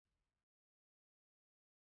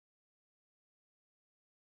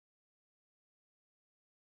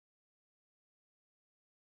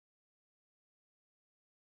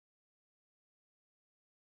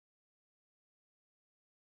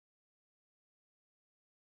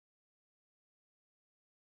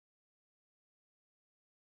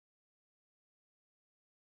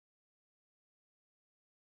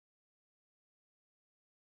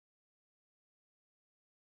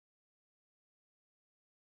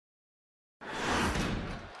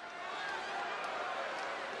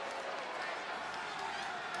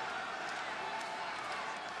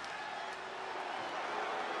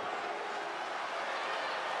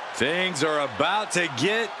Things are about to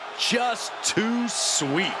get just too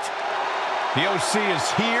sweet. The OC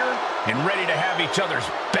is here and ready to have each other's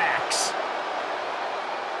backs.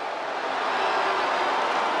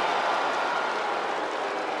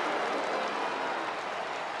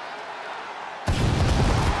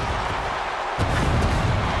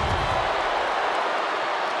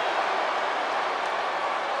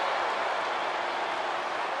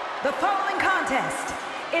 The following contest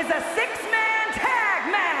is a six-man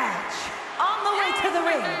tag match. On the way to the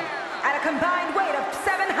ring, at a combined weight of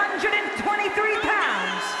 723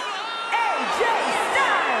 pounds, AJ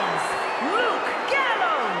Styles, Luke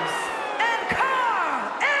Gallows, and Karl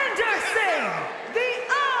Anderson, the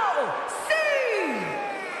OC.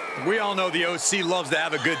 We all know the OC loves to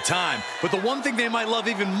have a good time, but the one thing they might love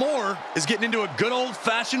even more is getting into a good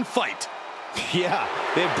old-fashioned fight. Yeah,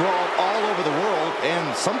 they brawl all over the world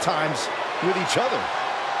and sometimes with each other.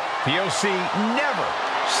 The OC never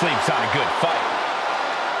sleeps on a good fight.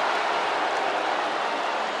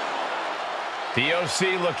 The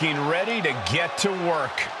OC looking ready to get to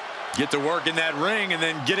work. Get to work in that ring and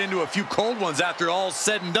then get into a few cold ones after all's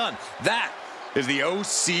said and done. That is the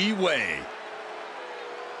OC way.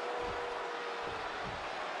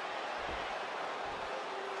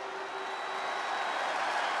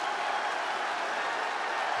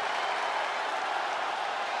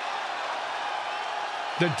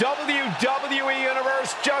 The WWE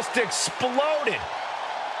Universe just exploded.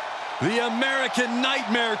 The American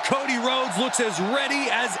Nightmare, Cody Rhodes, looks as ready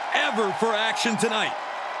as ever for action tonight.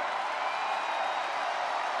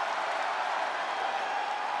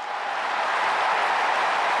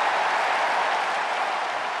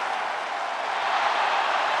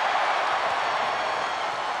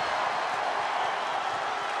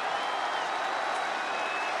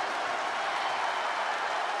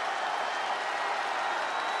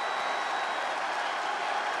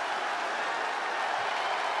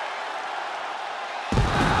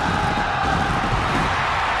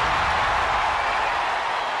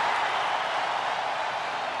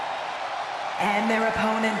 And their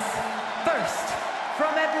opponents, first,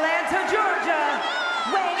 from Atlanta, Georgia,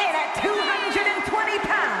 weighing in at 220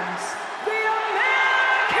 pounds, the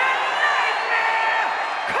American Nightmare,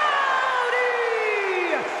 Cody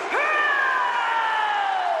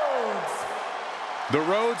Rhodes! The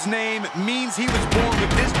Rhodes name means he was born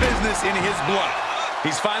with this business in his blood.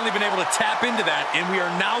 He's finally been able to tap into that, and we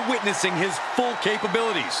are now witnessing his full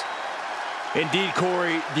capabilities. Indeed,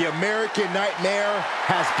 Corey, the American Nightmare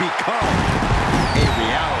has become a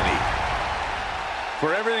reality.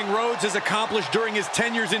 For everything Rhodes has accomplished during his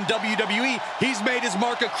tenures in WWE, he's made his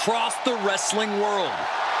mark across the wrestling world.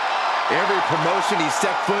 Every promotion he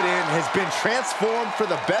stepped foot in has been transformed for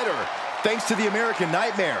the better, thanks to the American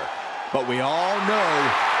Nightmare. But we all know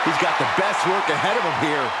he's got the best work ahead of him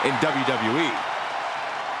here in WWE.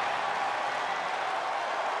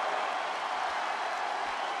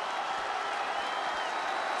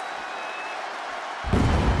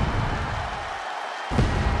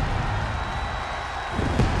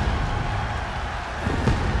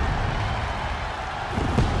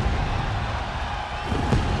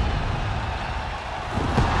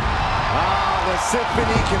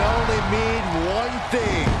 Symphony can only mean one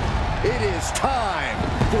thing. It is time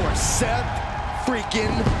for Seth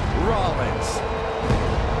freaking Rollins.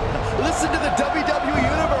 Listen to the WWE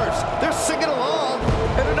Universe. They're singing along,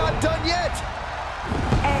 and they're not done yet.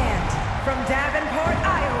 And from Davenport,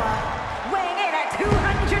 Iowa, weighing in at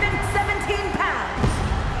 217 pounds,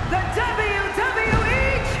 the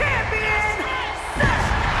WWE Champion,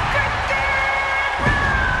 Seth freaking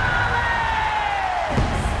Rollins!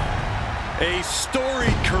 A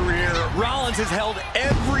storied career, Rollins has held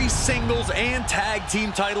every singles and tag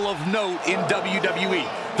team title of note in WWE.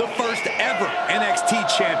 The first ever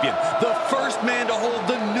NXT champion. The first man to hold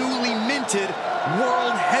the newly minted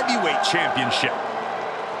World Heavyweight Championship.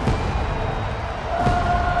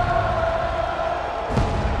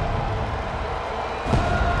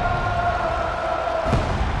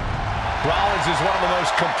 Rollins is one of the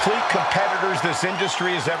most complete competitors this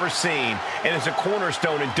industry has ever seen and is a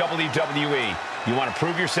cornerstone in WWE. You want to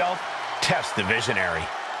prove yourself? Test the visionary.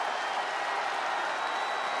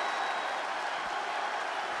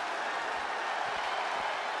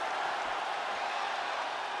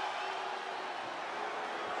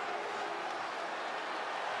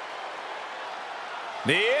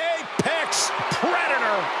 The Apex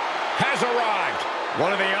Predator has arrived.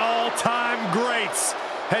 One of the all-time greats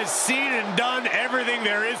has seen and done everything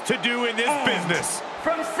there is to do in this business.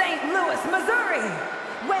 From St. Louis, Missouri,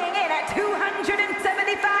 weighing in at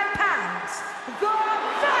 275 pounds, the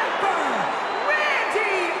Viper,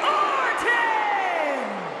 Randy Orton!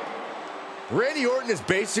 Randy Orton is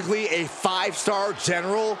basically a 5-star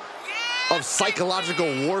general of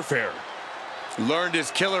psychological warfare. Learned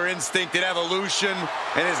his killer instinct in Evolution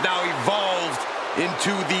and is now evolved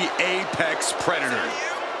into the Apex Predator.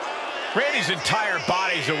 Randy's entire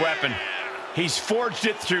body's a weapon. He's forged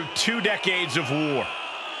it through 2 decades of war.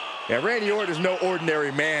 Yeah, Randy Orton is no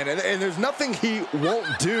ordinary man, and there's nothing he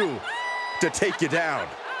won't do to take you down.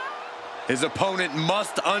 His opponent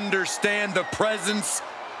must understand the presence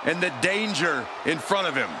and the danger in front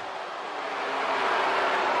of him.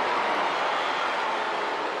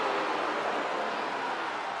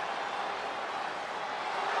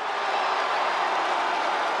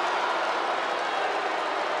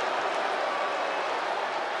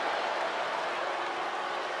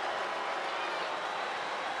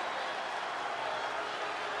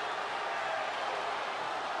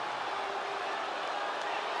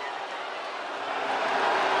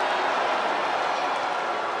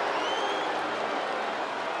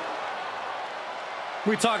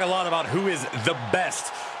 We talk a lot about who is the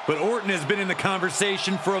best, but Orton has been in the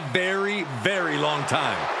conversation for a very, very long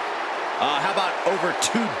time. How about over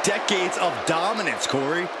 2 decades of dominance,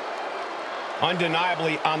 Corey?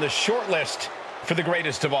 Undeniably on the short list for the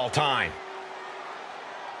greatest of all time.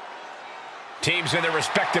 Teams in their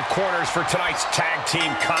respective corners for tonight's tag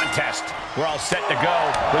team contest. We're all set to go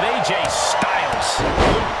with AJ Styles,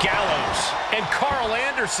 Luke Gallows, and Karl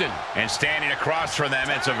Anderson. And standing across from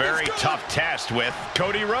them, it's a very tough test with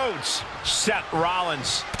Cody Rhodes, Seth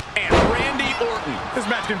Rollins, and Randy Orton. This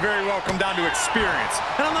match can very well come down to experience.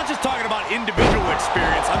 And I'm not just talking about individual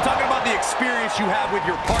experience. I'm talking about the experience you have with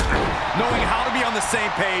your partner. Knowing how to be on the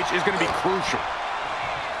same page is going to be crucial.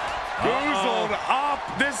 Boozled up.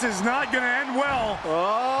 This is not going to end well.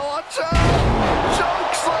 Oh, watch out!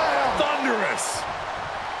 Choke slam! Thunderous.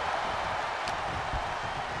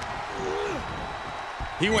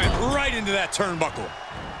 He went right into that turnbuckle.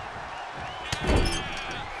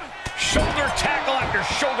 Shoulder tackle after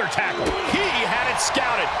shoulder tackle. He had it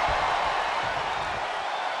scouted.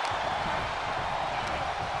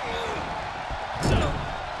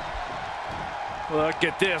 Look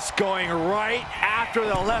at this, going right after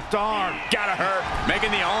the left arm. Gotta hurt.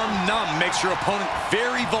 Making the arm numb makes your opponent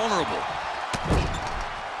very vulnerable.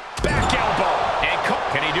 Back elbow. And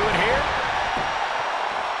can he do it here?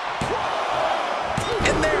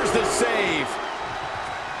 And there's the save.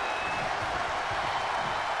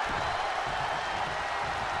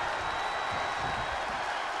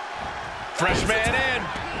 Fresh man in.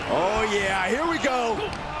 Oh, yeah, here we go.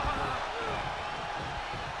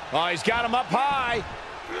 Oh, he's got him up high.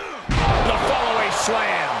 The fallaway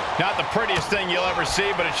slam. Not the prettiest thing you'll ever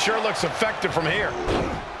see, but it sure looks effective from here.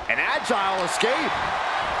 An agile escape.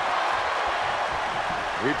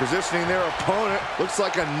 Repositioning their opponent. Looks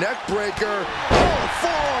like a neck breaker. Oh,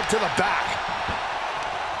 forearm to the back.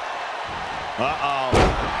 Uh-oh.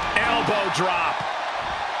 Elbow drop.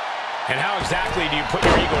 And how exactly do you put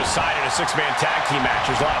your ego aside in a 6-man tag team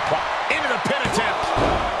match? There's a lot of into the pin attempt.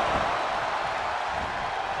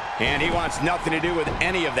 And he wants nothing to do with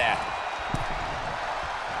any of that.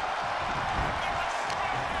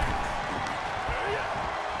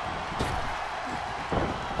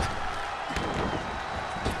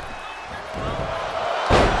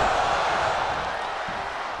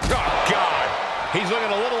 Oh, God. He's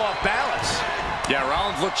looking a little off balance. Yeah,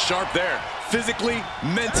 Rollins looked sharp there. Physically,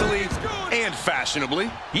 mentally, and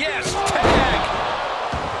fashionably. Yes, tag.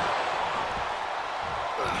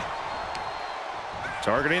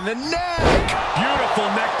 Targeting the neck. Beautiful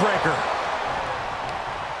neck breaker.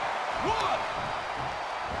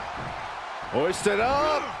 Hoisted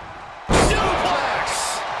up.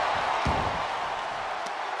 Suplex.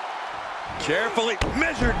 Carefully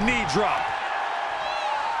measured knee drop.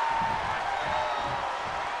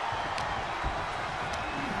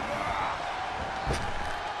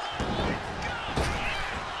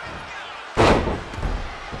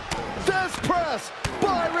 Death press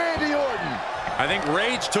by Randy Orton. I think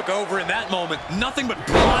rage took over in that moment. Nothing but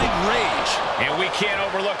blind rage. And we can't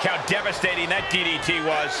overlook how devastating that DDT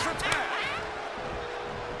was.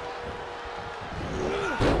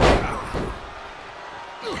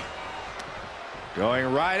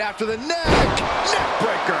 Going right after the neck. Neck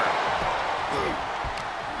breaker.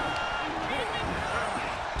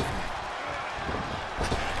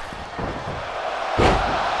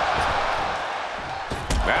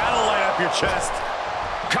 That'll light up your chest.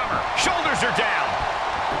 Cover. Shoulders are down.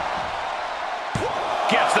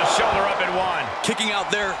 Gets the shoulder up and one. Kicking out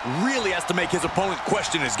there really has to make his opponent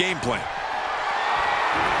question his game plan.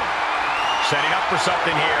 Setting up for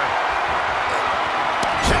something here.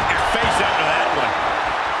 Check your face after that one.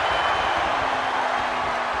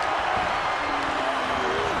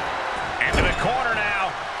 corner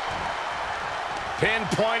now.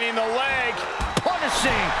 Pinpointing the leg.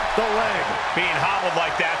 Punishing the leg. Being hobbled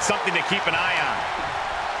like that, something to keep an eye on.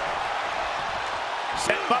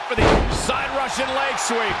 Set up for the side Russian leg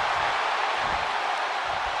sweep.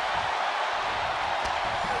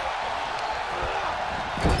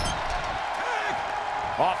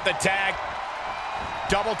 Off the tag.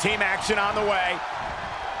 Double team action on the way.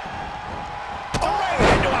 Oh,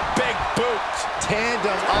 right into a big boot.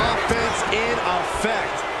 Tandem offense in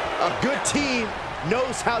effect. A good team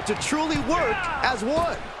knows how to truly work as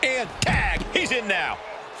one. And tag. He's in now.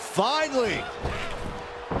 Finally.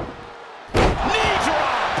 Knee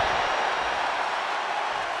drop.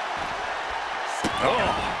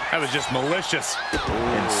 Oh, that was just malicious.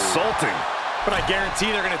 Insulting. But I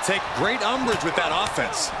guarantee they're going to take great umbrage with that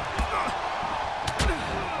offense.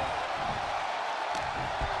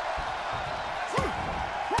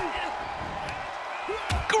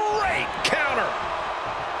 Great counter.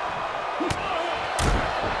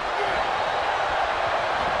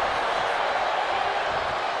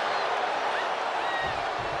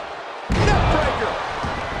 Neckbreaker.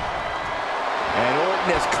 And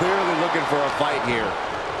Orton is clearly looking for a fight here.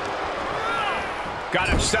 Got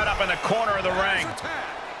him set up in the corner of the ring.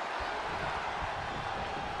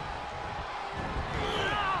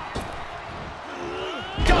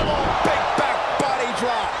 Double big back body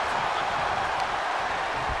drop.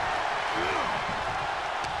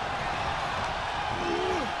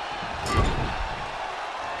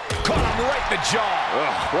 Caught him right in the jaw.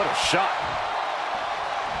 Ugh, what a shot.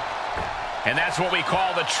 And that's what we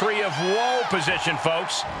call the Tree of Woe position,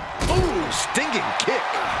 folks. Ooh, stinging kick.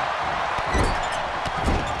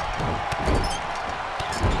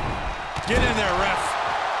 Get in there, ref.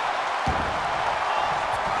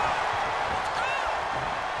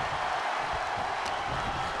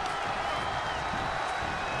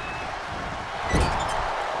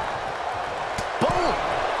 Boom.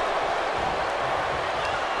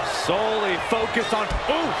 Solely focused on...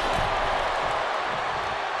 Ooh!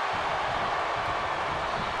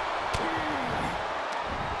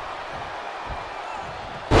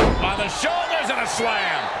 On the shoulders and a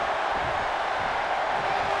slam.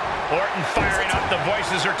 Orton firing up. The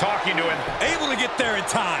voices are talking to him. Able to get there in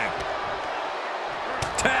time.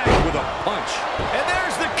 Tag with a punch. And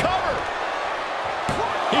there's the cover.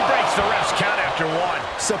 He breaks the ref's count after one.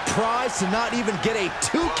 Surprised to not even get a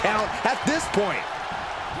 2 count at this point.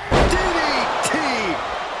 DDT.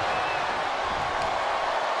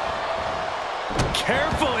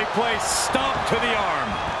 Carefully placed stomp to the arm.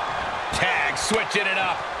 Tag switching it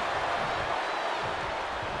up.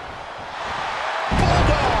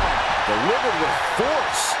 Delivered with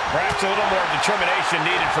force. Perhaps a little more determination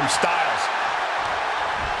needed from Styles.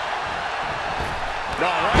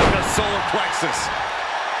 Right in the solar plexus.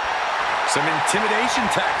 Some intimidation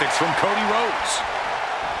tactics from Cody Rhodes.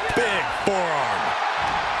 Big forearm.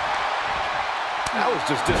 That was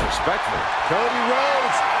just disrespectful. Cody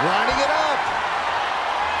Rhodes lining it up.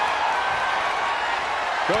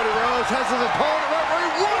 Cody Rhodes has his opponent right where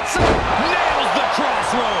he wants him. Nails the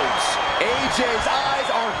crossroads. AJ's eyes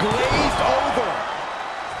are glazed over.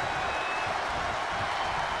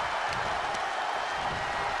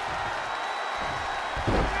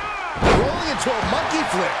 Rolling into a monkey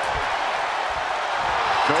flip.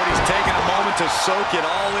 Cody's taking a moment to soak it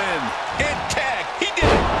all in. And tag. He did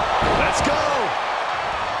it. Let's go.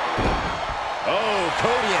 Oh,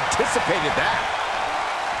 Cody anticipated that.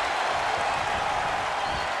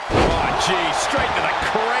 Oh, gee. Straight to the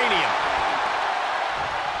cranium.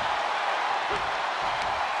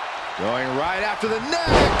 Going right after the neck.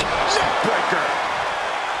 Neckbreaker.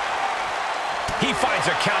 He finds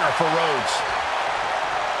a counter for Rhodes.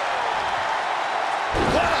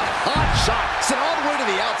 What a hot shot. Sent all the way to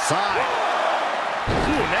the outside.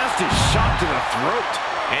 Ooh, nasty shot to the throat.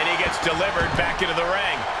 And he gets delivered back into the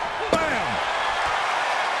ring. Bam!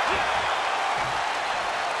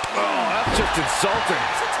 Oh, that's just insulting.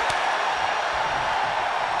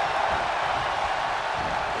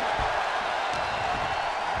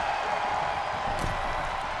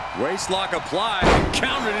 Waistlock applied and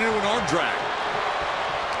countered into an arm drag.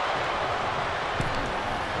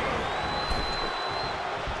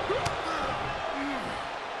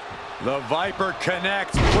 The Viper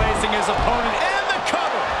connects, placing his opponent and the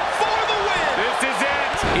cover for the win. This is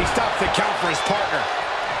it. He stops the count for his partner.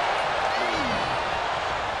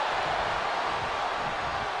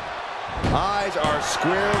 Eyes are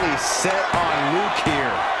squarely set on Luke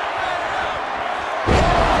here.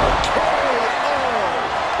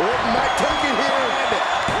 Orton might take it here.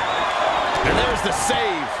 And there's the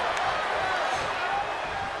save.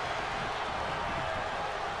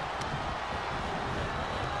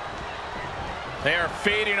 They are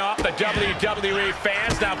feeding off the WWE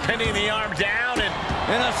fans, now pinning the arm down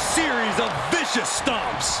and a series of vicious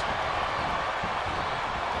stomps.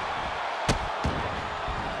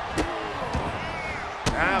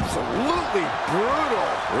 Absolutely brutal.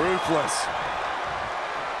 Ruthless.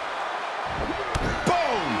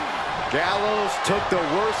 Boom! Gallows took the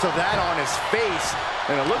worst of that on his face,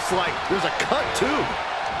 and it looks like there's a cut too.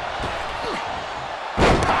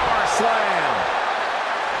 Power slam.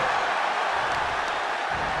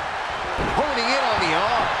 Honing in on the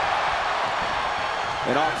arm.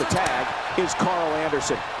 And off the tag is Karl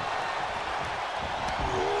Anderson.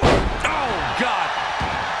 Oh, God.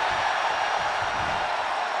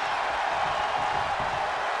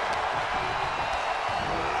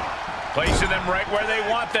 placing them right where they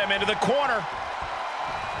want them, into the corner.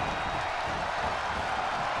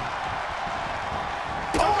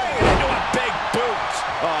 Into a big boot.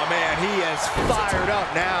 Oh, man, he is fired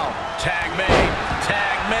up now. Tag made.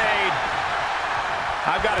 Tag made.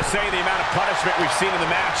 I've got to say, the amount of punishment we've seen in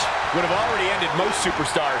the match would have already ended most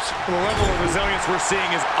superstars. The level of resilience we're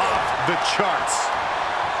seeing is off the charts.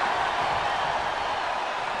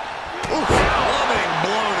 Ooh, loving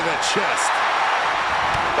blow to the chest.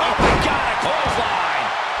 Oh, my God, a clothesline.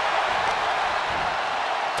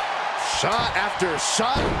 Shot after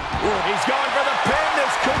shot. Ooh, he's going for the pin.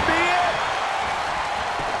 This could be it.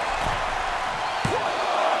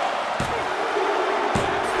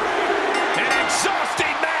 An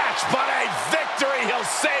exhausting match, but a victory he'll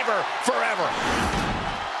savor forever.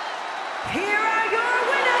 Here are your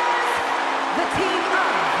winners, the team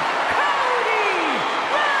of Cody,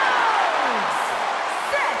 Rhodes,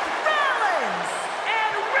 Seth Rollins,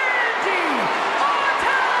 and Randy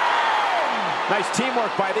Orton. Nice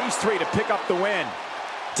teamwork by these three to pick up the win.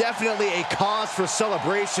 Definitely a cause for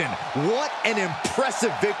celebration. What an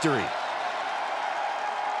impressive victory.